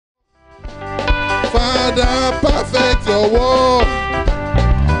Father, perfect your work.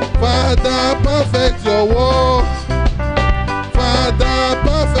 Father, perfect your work. Father,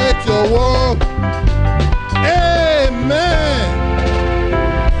 perfect your work. Amen.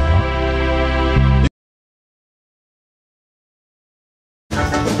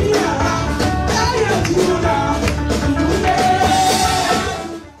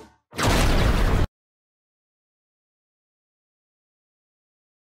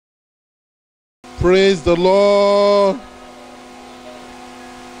 Praise the Lord.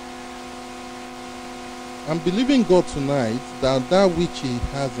 I'm believing God tonight that that which He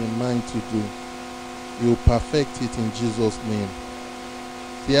has in mind to do, He will perfect it in Jesus' name.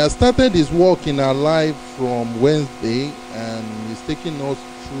 He has started His work in our life from Wednesday, and He's taking us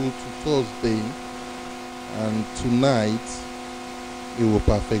through to Thursday, and tonight He will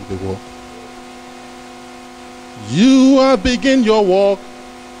perfect the work. You have begun your work.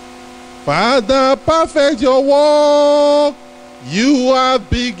 Father, perfect your work. You have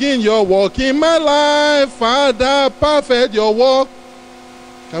begun your work in my life. Father, perfect your work.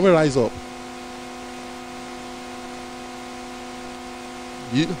 Can we rise up?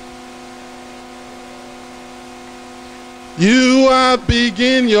 You have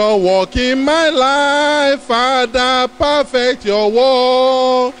begun your work in my life. Father, perfect your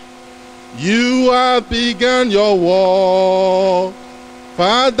work. You have begun your work.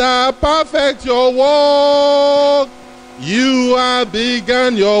 Father, perfect your work. You have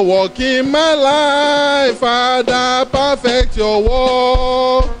begun your work in my life. Father, perfect your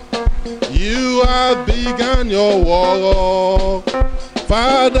work. You have begun your work.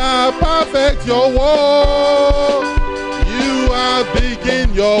 Father, perfect your work. You have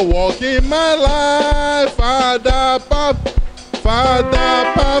begun your work in my life. Father, perfect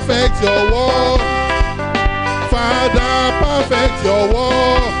your work. Father, perfect your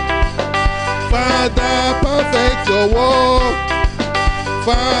work. Father, perfect your work.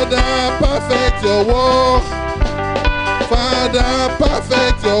 Father, perfect your work. Father,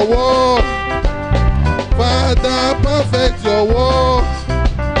 perfect your work. Father, perfect your work.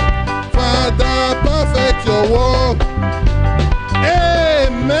 Father, perfect your work.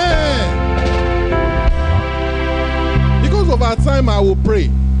 Amen. Because of our time, I will pray.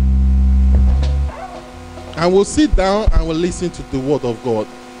 And we'll sit down and we'll listen to the word of God.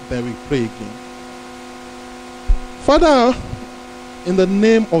 Then we pray again. Father, in the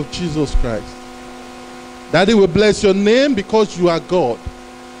name of Jesus Christ, Daddy, we bless your name because you are God.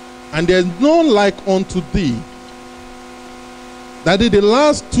 And there's none like unto thee. Daddy, the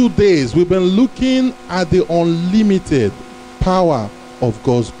last 2 days we've been looking at the unlimited power of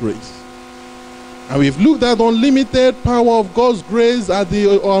God's grace. And we've looked at unlimited power of God's grace at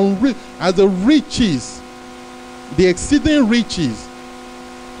the riches, the exceeding riches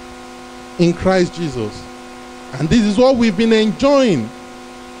in Christ Jesus. And this is what we've been enjoying.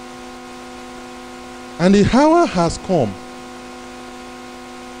 And the hour has come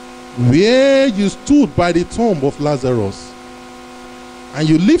where you stood by the tomb of Lazarus and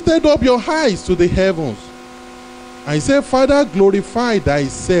you lifted up your eyes to the heavens and you said, Father, glorify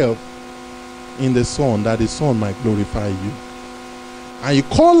thyself in the Son, that the Son might glorify you. And you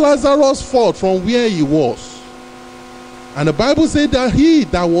called Lazarus forth from where he was. And the Bible said that he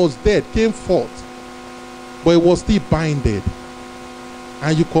that was dead came forth, but he was still binded.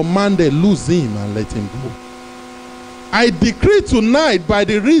 And you commanded, loose him and let him go. I decree tonight, by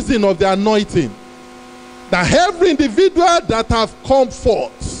the reason of the anointing, that every individual that have come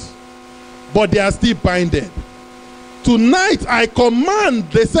forth, but they are still binded, tonight I command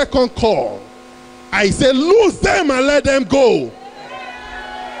the second call. I say, loose them and let them go.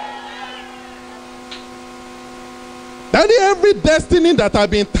 That every destiny that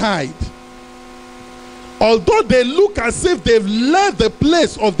have been tied, although they look as if they've left the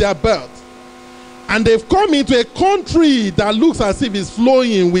place of their birth and they've come into a country that looks as if it's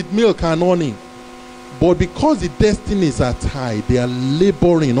flowing with milk and honey, but because the destinies are tied, they are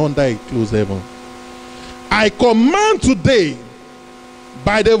laboring under a closed heaven. I command today,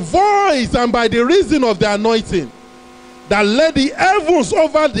 by the voice and by the reason of the anointing, that let the heavens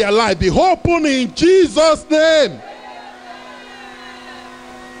over their life be open in Jesus' name.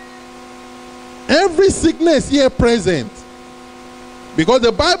 Every sickness here present, because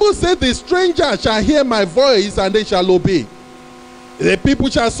the Bible said the stranger shall hear my voice and they shall obey. The people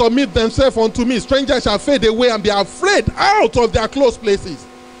shall submit themselves unto me. Strangers shall fade away and be afraid out of their close places.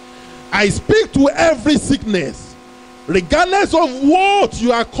 I speak to every sickness, regardless of what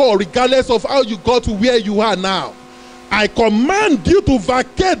you are called, regardless of how you got to where you are now. I command you to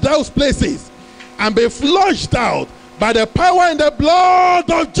vacate those places and be flushed out by the power and the blood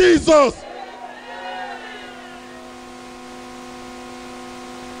of Jesus.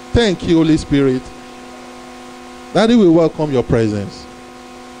 Thank you, Holy Spirit. Daddy, we welcome your presence.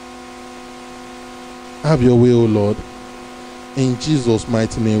 Have your way, O Lord. In Jesus'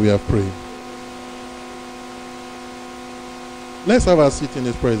 mighty name we have prayed. Let's have a seat in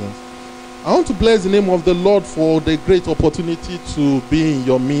his presence. I want to bless the name of the Lord for the great opportunity to be in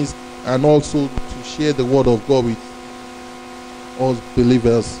your midst and also to share the word of God with us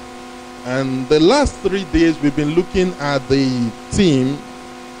believers. And the last 3 days we've been looking at the theme,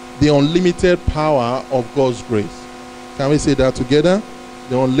 the unlimited power of God's grace. Can we say that together?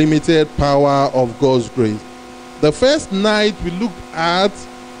 The unlimited power of God's grace. The first night we looked at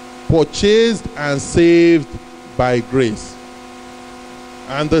purchased and saved by grace.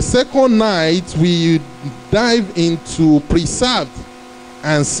 And the second night we dive into preserved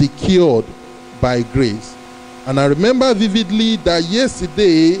and secured by grace. And I remember vividly that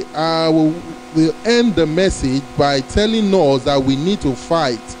yesterday I will end the message by telling us that we need to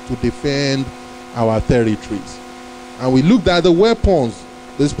fight to defend our territories. And we looked at the weapons,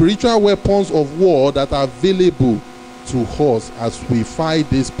 the spiritual weapons of war that are available to us as we fight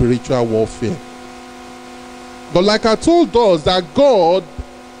this spiritual warfare. But like I told us, that God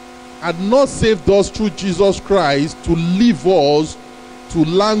had not saved us through Jesus Christ to leave us to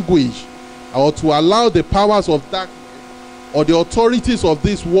languish or to allow the powers of darkness or the authorities of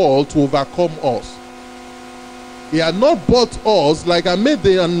this world to overcome us. He had not bought us, like I made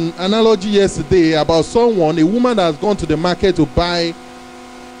the analogy yesterday about someone, a woman that has gone to the market to buy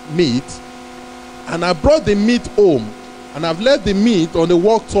meat, and I brought the meat home, and I've left the meat on the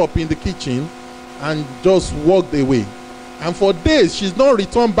worktop in the kitchen and just walked away. And for days, she's not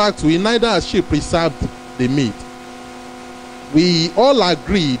returned back to it, neither has she preserved the meat. We all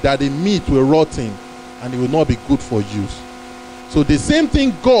agree that the meat will rotten and it will not be good for use. So the same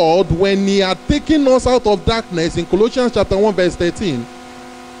thing God, when he had taken us out of darkness in Colossians chapter 1 verse 13,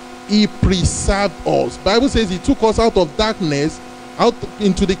 he preserved us. The Bible says he took us out of darkness, out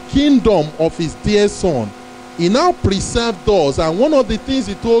into the kingdom of his dear son. He now preserved us. And one of the things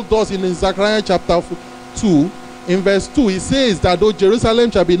he told us in Zechariah chapter 2, in verse 2, he says that though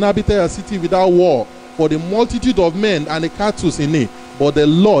Jerusalem shall be inhabited a city without war, for the multitude of men and the cattle in it, but the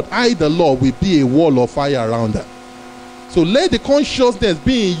Lord, I the Lord, will be a wall of fire around her. So let the consciousness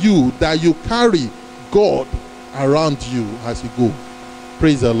be in you that you carry God around you as you go.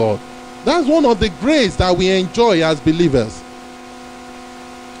 Praise the Lord. That's one of the grace that we enjoy as believers.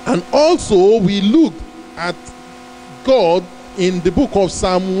 And also we look at God in the book of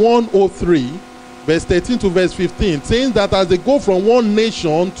Psalm 103, verse 13 to verse 15, saying that as they go from one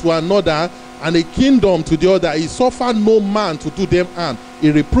nation to another and a kingdom to the other, he suffered no man to do them harm.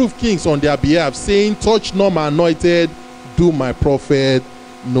 He reproved kings on their behalf, saying, touch not my anointed, do my prophet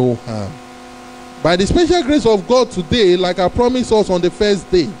no harm. By the special grace of God today, like I promised us on the first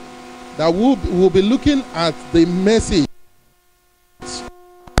day, that we'll be looking at the message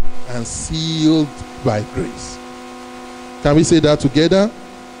and sealed by grace. Can we say that together?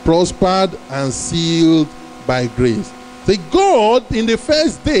 Prospered and sealed by grace. The God in the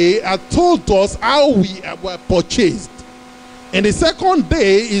first day had told us how we were purchased. In the second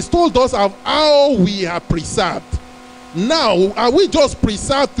day, he told us of how we are preserved. Now, are we just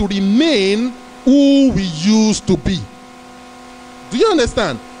preserved to remain who we used to be? Do you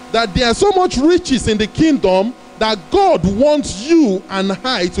understand that there are so much riches in the kingdom that God wants you and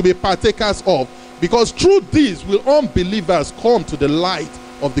I to be partakers of? Because through this will unbelievers come to the light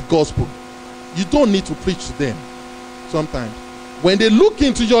of the gospel. You don't need to preach to them sometimes. When they look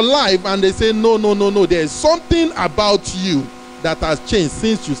into your life and they say, no, there's something about you that has changed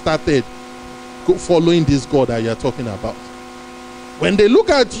since you started following this God that you're talking about. When they look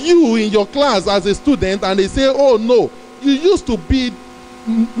at you in your class as a student and they say, oh no, you used to be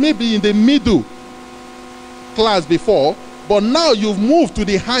maybe in the middle class before, but now you've moved to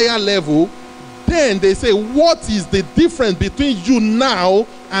the higher level, then they say, what is the difference between you now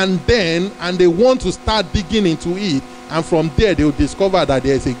and then? And they want to start digging into it. And from there, they will discover that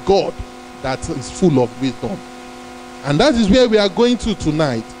there is a God that is full of wisdom. And that is where we are going to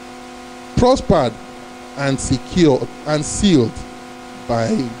tonight. Prospered and secured and sealed by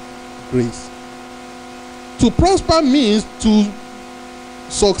grace. To prosper means to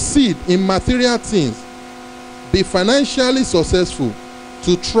succeed in material things, be financially successful,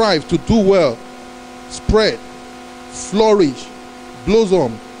 to thrive, to do well, spread, flourish,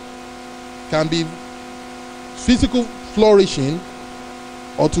 blossom. Can be physical flourishing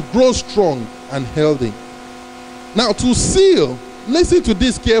or to grow strong and healthy. Now, to seal, listen to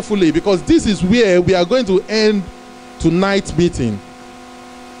this carefully, because this is where we are going to end tonight's meeting.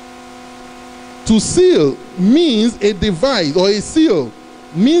 To seal means a device or a seal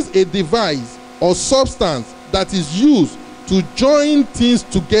means a device or substance that is used to join things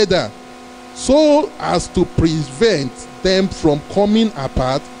together so as to prevent them from coming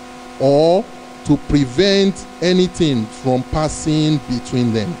apart or to prevent anything from passing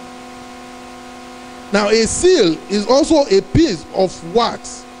between them. Now, a seal is also a piece of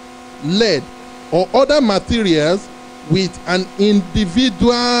wax, lead, or other materials with an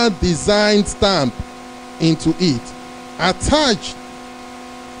individual design stamp into it, attached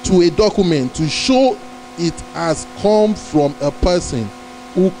to a document to show it has come from a person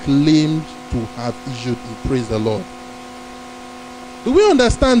who claims to have issued it. Praise the Lord. Do we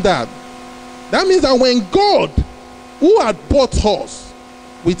understand that? That means that when God, who had bought us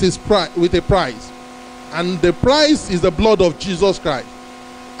with a price, and the price is the blood of Jesus Christ,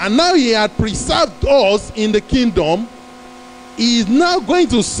 and now he had preserved us in the kingdom, he is now going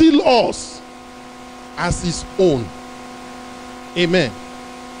to seal us as his own. Amen.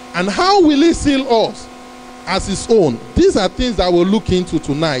 And how will he seal us as his own? These are things that we'll look into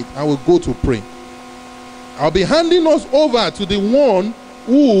tonight. I will go to pray. I'll be handing us over to the one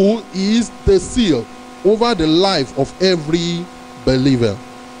who is the seal over the life of every believer.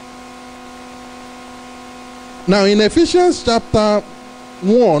 Now in Ephesians chapter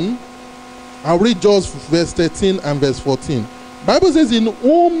 1, I'll read just verse 13 and verse 14. Bible says, in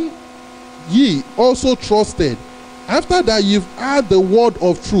whom ye also trusted, after that you've heard the word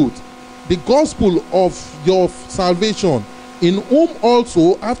of truth, the gospel of your salvation, in whom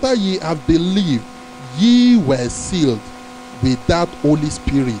also after ye have believed, ye were sealed with that Holy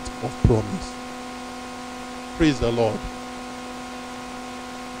Spirit of promise. Praise the Lord.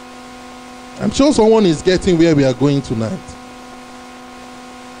 I'm sure someone is getting where we are going tonight.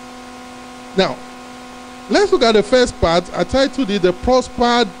 Now, let's look at the first part. I titled it, The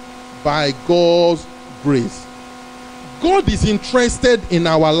Prospered by God's Grace. God is interested in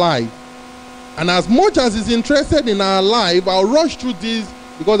our life. And as much as he's interested in our life, I'll rush through this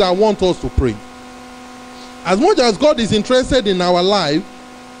because I want us to pray. As much as God is interested in our life,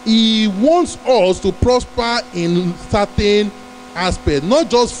 he wants us to prosper in certain aspects, not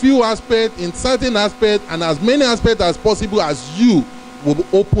just few aspects, in certain aspects, and as many aspects as possible as you will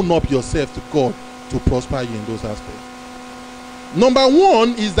open up yourself to God to prosper you in those aspects. Number one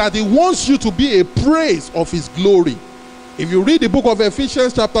is that he wants you to be a praise of his glory. If you read the book of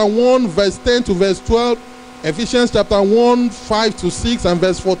Ephesians chapter 1 verse 10 to verse 12, Ephesians chapter 1 5 to 6 and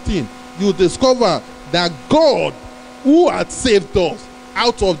verse 14, you discover that God who had saved us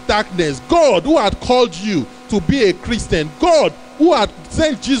out of darkness, God who had called you to be a Christian, God who had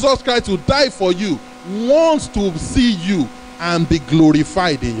sent Jesus Christ to die for you, wants to see you and be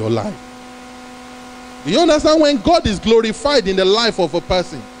glorified in your life. Do you understand? When God is glorified in the life of a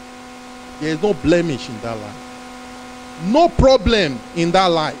person, there is no blemish in that life. No problem in that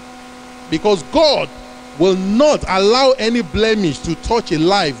life. Because God will not allow any blemish to touch a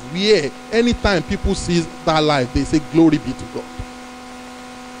life where anytime people see that life, they say, glory be to God.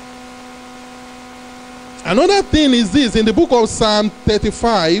 Another thing is this, in the book of Psalm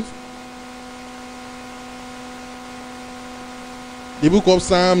 35, the book of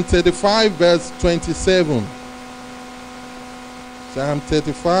Psalm 35 verse 27. Psalm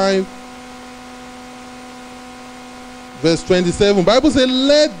 35 verse 27. Bible says,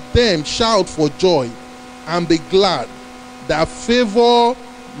 let them shout for joy and be glad that favor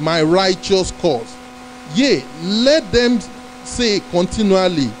my righteous cause. Yea, let them say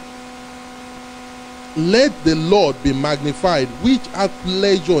continually, let the Lord be magnified, which hath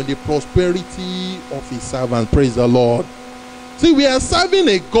pleasure in the prosperity of his servant. Praise the Lord. See, we are serving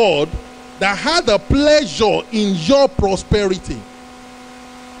a God that had a pleasure in your prosperity.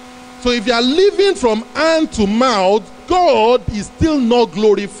 So if you are living from hand to mouth, God is still not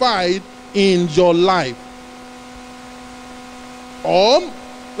glorified in your life. Or,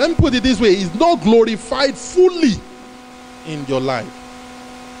 let me put it this way, he's not glorified fully in your life.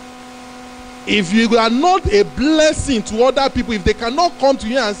 If you are not a blessing to other people, if they cannot come to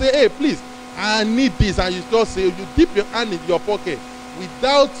you and say, hey, please, I need this, and you just say, you dip your hand in your pocket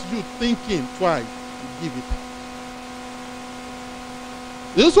without you thinking twice, you give it.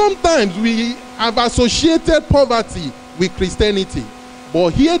 You know, sometimes we have associated poverty with Christianity, but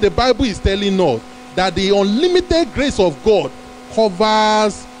here the Bible is telling us that the unlimited grace of God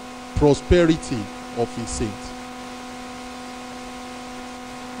covers prosperity of his saints.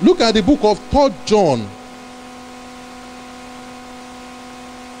 Look at the book of 3 John.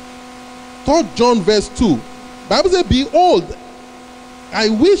 3 John verse 2. Bible says, behold, I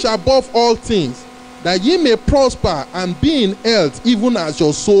wish above all things that ye may prosper and be in health, even as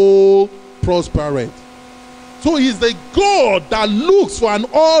your soul prospereth. So he's the God that looks for an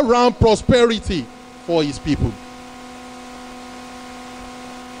all-round prosperity for his people.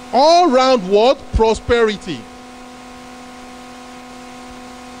 All-round what? Prosperity.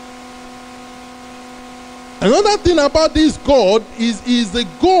 Another thing about this God is the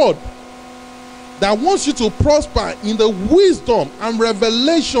God that wants you to prosper in the wisdom and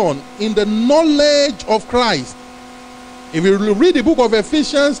revelation in the knowledge of Christ. If you read the book of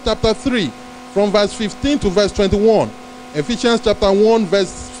Ephesians chapter 3 from verse 15 to verse 21, Ephesians chapter 1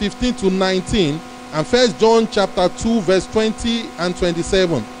 verse 15 to 19, and 1 John chapter 2 verse 20 and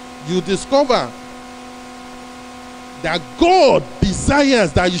 27, you discover that God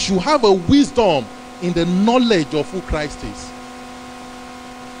desires that you should have a wisdom in the knowledge of who Christ is.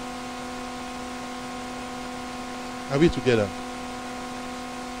 Are we together?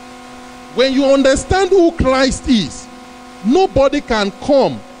 When you understand who Christ is, nobody can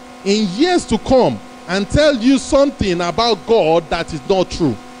come in years to come and tell you something about God that is not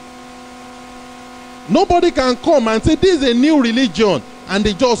true. Nobody can come and say this is a new religion and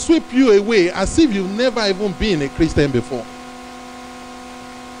they just sweep you away as if you've never even been a Christian before.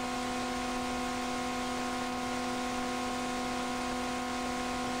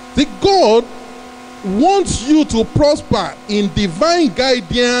 The God wants you to prosper in divine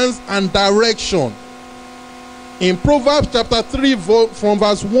guidance and direction. In Proverbs chapter 3 from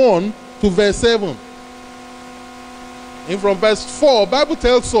verse 1 to verse 7. And from verse 4, Bible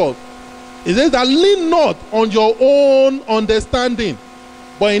tells us, it says that lean not on your own understanding,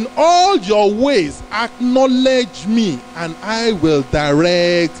 but in all your ways acknowledge me, and I will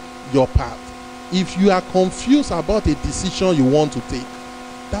direct your path. If you are confused about a decision you want to take,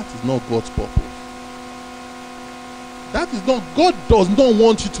 that is not God's purpose. That is not, God does not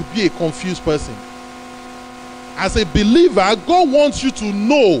want you to be a confused person. As a believer, God wants you to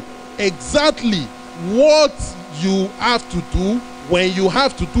know exactly what you have to do, when you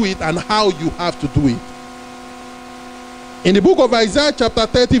have to do it, and how you have to do it. In the book of Isaiah chapter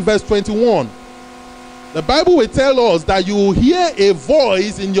 30 verse 21, the Bible will tell us that you will hear a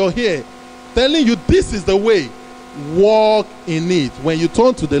voice in your ear telling you this is the way, walk in it, when you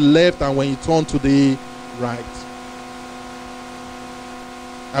turn to the left and when you turn to the right.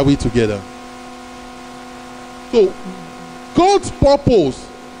 Are we together? So God's purpose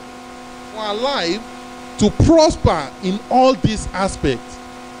for our life to prosper in all these aspects.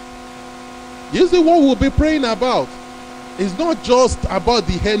 This is what we'll be praying about. It's not just about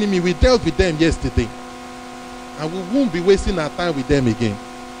the enemy. We dealt with them yesterday, and we won't be wasting our time with them again.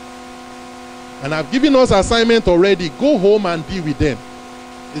 And I've given us assignment already. Go home and deal with them.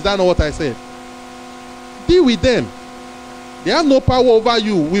 Is that not what I said? Deal with them. They have no power over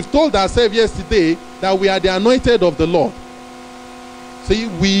you. We've told ourselves yesterday that we are the anointed of the Lord. See,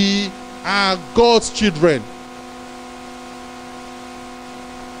 we are God's children.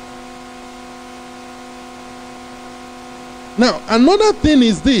 Now, another thing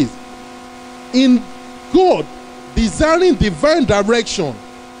is this. In God desiring divine direction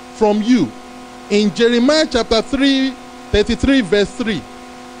from you, in Jeremiah chapter 33 verse 3.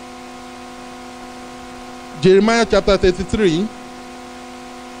 Jeremiah chapter 33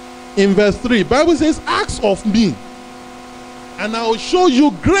 in verse 3, Bible says, ask of me, and I will show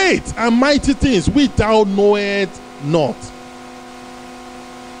you great and mighty things which thou knowest not.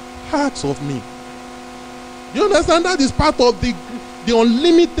 Ask of me. You understand? That is part of the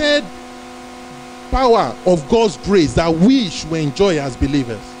unlimited power of God's grace that we should enjoy as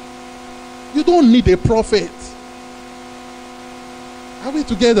believers. You don't need a prophet. Are we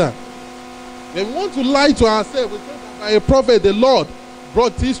together? When we want to lie to ourselves, we say that by a prophet the Lord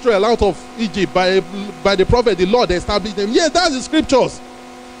brought Israel out of Egypt. By the prophet the Lord established them. Yes, that's the scriptures.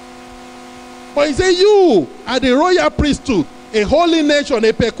 But he said you are the royal priesthood, a holy nation,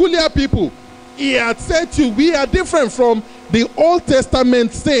 a peculiar people. He had said to you, we are different from the Old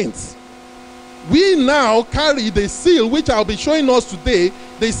Testament saints. We now carry the seal, which I'll be showing us today,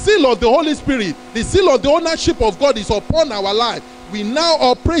 the seal of the Holy Spirit, the seal of the ownership of God is upon our life. We now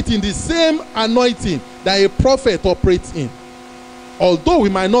operate in the same anointing that a prophet operates in, although we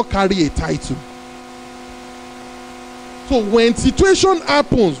might not carry a title. So when situation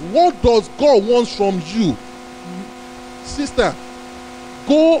happens, what does God want from you? Sister,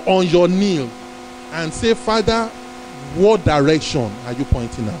 go on your knee and say, Father, what direction are you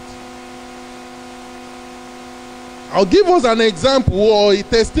pointing at? I'll give us an example or a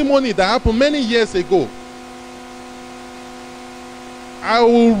testimony that happened many years ago.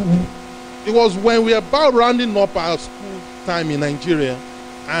 It was when we were about rounding up our school time in Nigeria,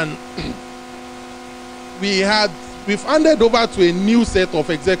 and we've handed over to a new set of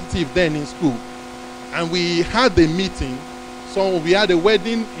executives then in school. and we had a meeting. So we had a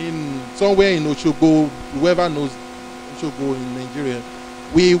wedding in somewhere in Osogbo. Whoever knows Osogbo in Nigeria,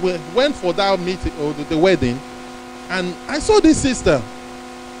 we went for that meeting or the wedding, and I saw this sister.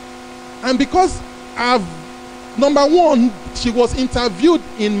 And because number one, she was interviewed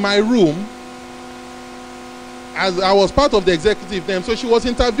in my room, as I was part of the executive then, so she was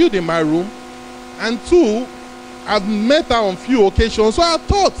interviewed in my room. And two, I've met her on few occasions, so I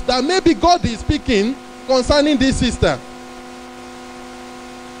thought that maybe God is speaking concerning this sister.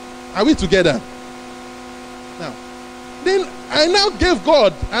 Are we together? Now, then I now gave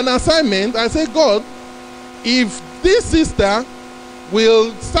God an assignment. I said, God, if this sister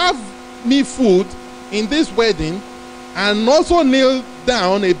will serve me food in this wedding and also kneel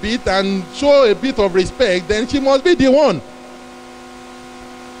down a bit and show a bit of respect, then she must be the one.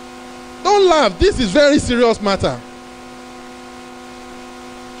 Don't laugh. This is very serious matter.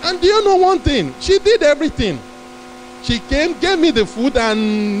 And do you know one thing? She did everything. She came, gave me the food,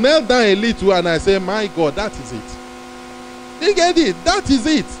 and knelt down a little, and I said, my God, that is it. You get it? That is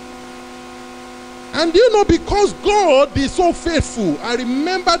it. And you know, because God is so faithful, I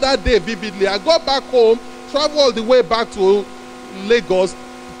remember that day vividly. I got back home, traveled all the way back to Lagos,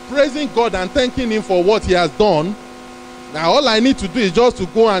 praising God and thanking Him for what He has done. Now all I need to do is just to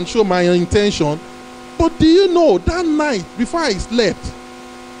go and show my intention. But do you know, that night before I slept,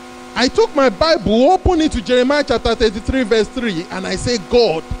 I took my Bible, opened it to Jeremiah chapter 33 verse 3, and I said,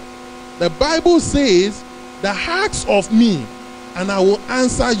 God, the Bible says, ask of me, and I will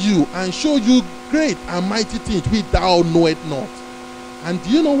answer you and show you great and mighty things which thou knowest not. And do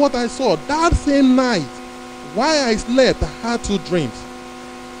you know what I saw? That same night, while I slept, I had two dreams.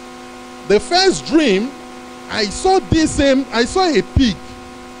 The first dream, I saw a pig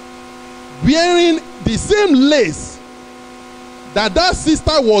wearing the same lace that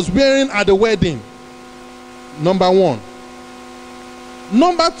sister was wearing at the wedding. Number one.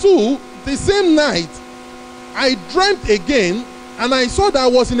 Number two, the same night, I dreamt again, and I saw that I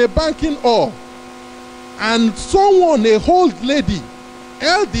was in a banking hall, and someone, a old lady,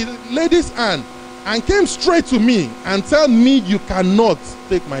 held the lady's hand and came straight to me and told me, you cannot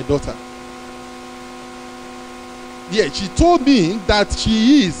take my daughter. Yeah, she told me that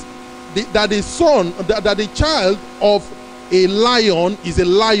she is, that the child of a lion is a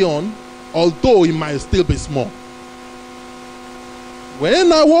lion, although it might still be small.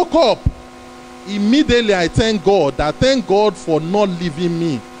 When I woke up, immediately I thank God for not leaving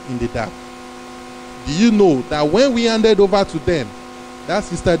me in the dark. Do you know that when we handed over to them, that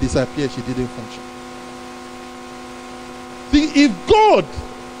sister disappeared, she didn't function. See, if God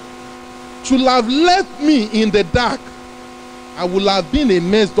should have left me in the dark, I would have been a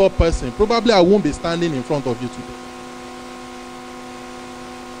messed up person. Probably I won't be standing in front of you today.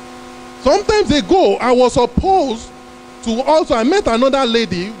 Sometimes ago, I was supposed to also, I met another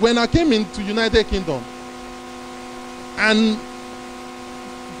lady when I came into United Kingdom. And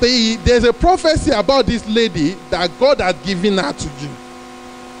there's a prophecy about this lady that God had given her to you.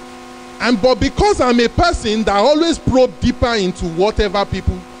 But because I'm a person that always probe deeper into whatever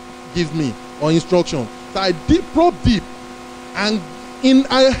people give me or instruction, so I probe deep. And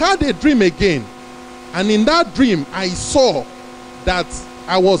I had a dream again. And in that dream, I saw that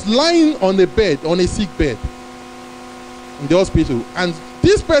I was lying on a bed, on a sick bed in the hospital. And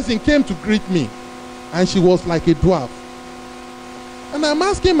this person came to greet me. And she was like a dwarf. And I'm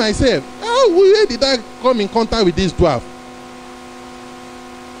asking myself, where did I come in contact with this dwarf?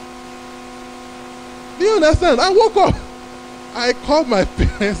 Do you understand? I woke up. I called my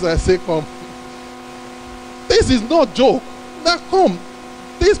parents. I said, come. This is not joke. Now come.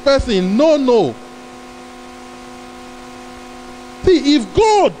 This person, no. See, if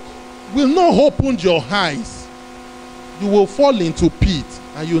God will not open your eyes, you will fall into pit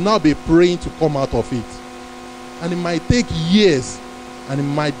and you will now be praying to come out of it. And it might take years and it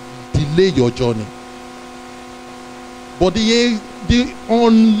might delay your journey. But the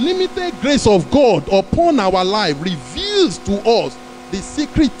unlimited grace of God upon our life reveals to us the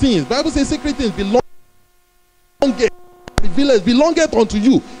secret things. The Bible says secret things belongeth unto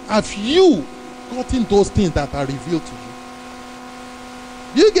you. Have you gotten those things that are revealed to you?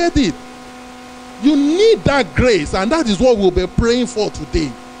 You get it? You need that grace, and that is what we'll be praying for today.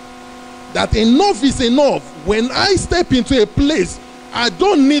 That enough is enough. When I step into a place, I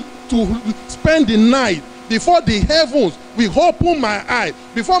don't need to spend the night before the heavens will open my eyes,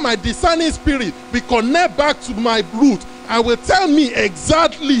 before my discerning spirit will connect back to my root and will tell me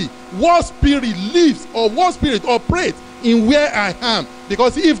exactly what spirit lives or what spirit operates in where I am.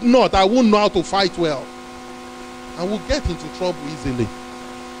 Because if not, I won't know how to fight well. I will get into trouble easily.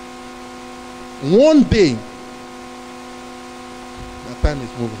 One day, my time is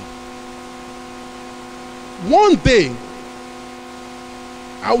moving. One day,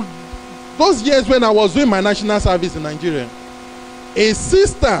 those years when I was doing my national service in Nigeria, a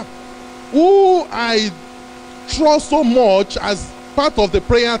sister who I trust so much as part of the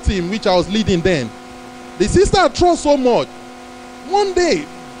prayer team which I was leading then, the sister I trust so much, one day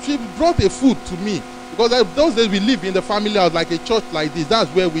she brought a food to me, because those days we live in the family house like a church like this. That's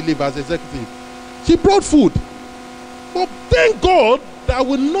where we live as executive. She brought food. But thank God that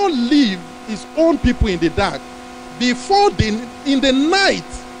will not leave his own people in the dark. In the night,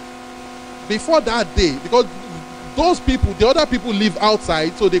 before that day, because those people, the other people live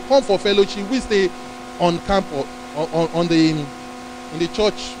outside, so they come for fellowship. We stay on campus, in the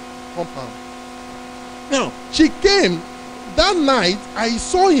church compound. Now, she came that night. I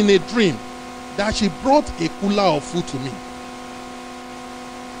saw in a dream that she brought a cooler of food to me.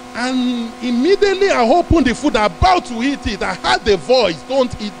 And immediately I opened the food, about to eat it. I heard the voice,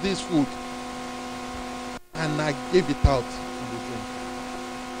 "Don't eat this food." And I gave it out in the dream.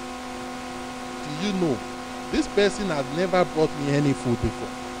 Do you know, this person has never brought me any food before.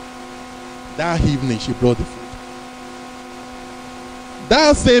 That evening she brought the food.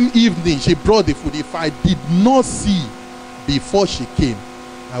 That same evening she brought the food. If I did not see before she came,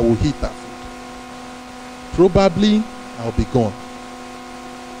 I will eat that food. Probably I'll be gone.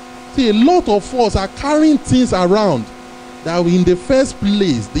 See, a lot of us are carrying things around that in the first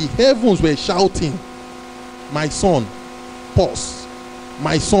place the heavens were shouting, "My son, pause.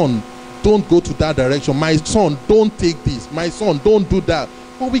 My son, don't go to that direction. My son, don't take this. My son, don't do that."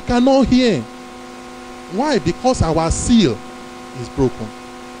 But we cannot hear. Why? Because our seal is broken.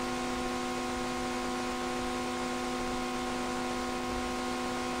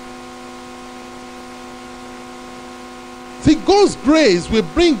 See, God's grace will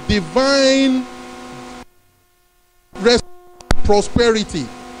bring divine prosperity.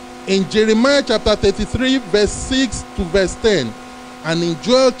 In Jeremiah chapter 33, verse 6 to verse 10, and in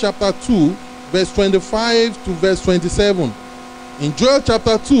Joel chapter 2, verse 25 to verse 27. In Joel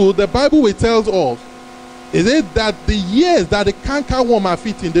chapter 2, the Bible will tell us, is it that the years that the cankerworm are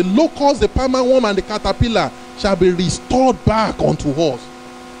eaten, the locust, the palmer worm, and the caterpillar shall be restored back unto us.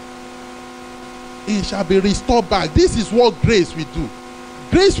 It shall be restored back. This is what grace will do.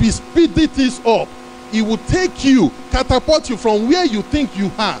 Grace will speed this up. It will take you, catapult you from where you think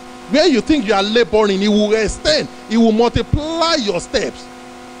you are, where you think you are laboring. It will extend. It will multiply your steps.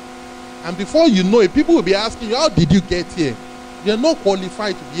 And before you know it, people will be asking you, "How did you get here?" You're not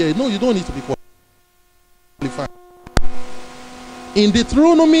qualified to be here. No, you don't need to be qualified. In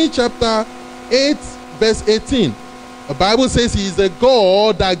Deuteronomy chapter 8, verse 18, the Bible says he is a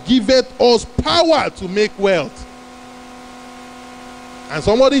God that giveth us power to make wealth. And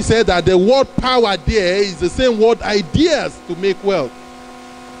somebody said that the word power there is the same word ideas to make wealth.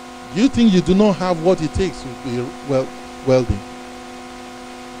 Do you think you do not have what it takes to be wealthy?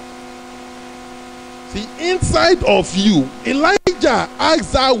 See, inside of you, Elijah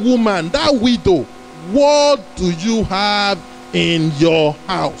asked that woman, that widow, "What do you have in your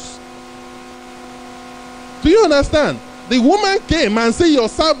house?" Do you understand? The woman came and said, "Your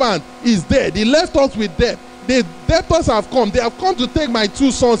servant is dead. He left us with debt. The debtors have come. They have come to take my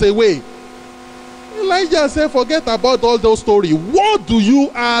 2 sons away." Elijah said, "Forget about all those stories. What do you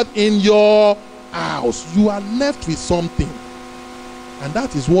have in your house?" You are left with something. And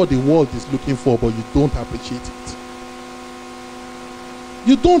that is what the world is looking for, but you don't appreciate it.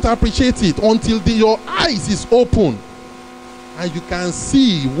 You don't appreciate it until your eyes is open. And you can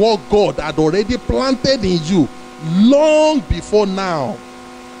see what God had already planted in you long before now.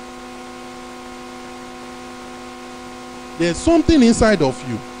 There's something inside of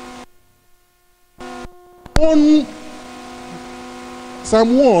you. On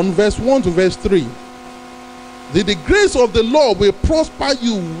Psalm 1, verse 1 to verse 3. The grace of the Lord will prosper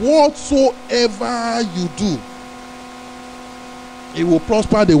you whatsoever you do. It will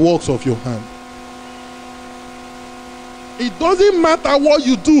prosper the works of your hand. It doesn't matter what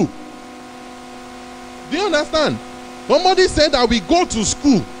you do. Do you understand? Somebody said that we go to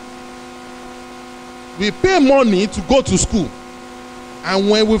school. We pay money to go to school. And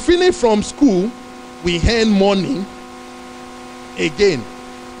when we finish from school, we earn money again.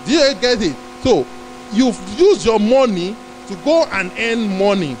 Do you get it? So, you've used your money to go and earn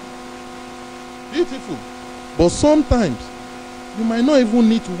money. Beautiful. But sometimes, you might not even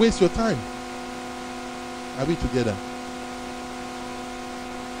need to waste your time. Are we together?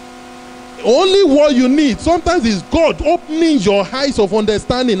 Only what you need sometimes is God opening your eyes of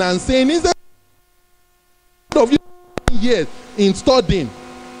understanding and saying, instead of you years in studying,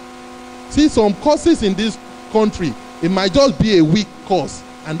 See, some courses in this country, it might just be a week course,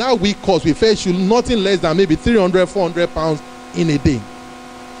 and that week course will fetch you nothing less than maybe 300, 400 pounds in a day.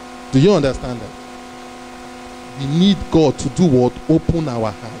 Do you understand that? We need God to do what? Open our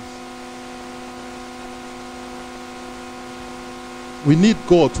eyes. We need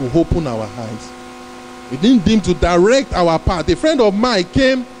God to open our eyes. We need Him to direct our path. A friend of mine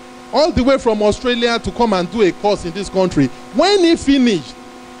came all the way from Australia to come and do a course in this country. When he finished,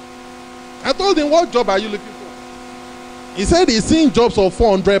 I told him, what job are you looking for? He said he's seen jobs of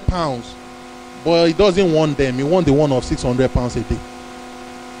 400 pounds, but he doesn't want them. He wants the one of 600 pounds a day.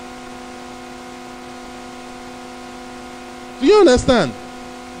 Do you understand?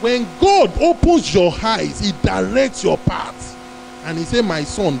 When God opens your eyes, He directs your path. And He said, my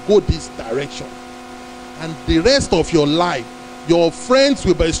son, go this direction. And the rest of your life, your friends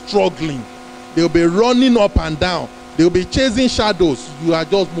will be struggling. They'll be running up and down. They'll be chasing shadows. You are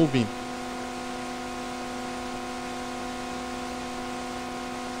just moving.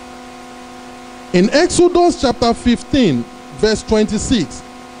 In Exodus chapter 15, verse 26,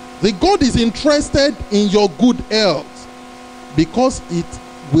 the God is interested in your good health because it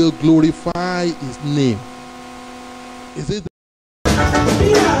will glorify His name. Is it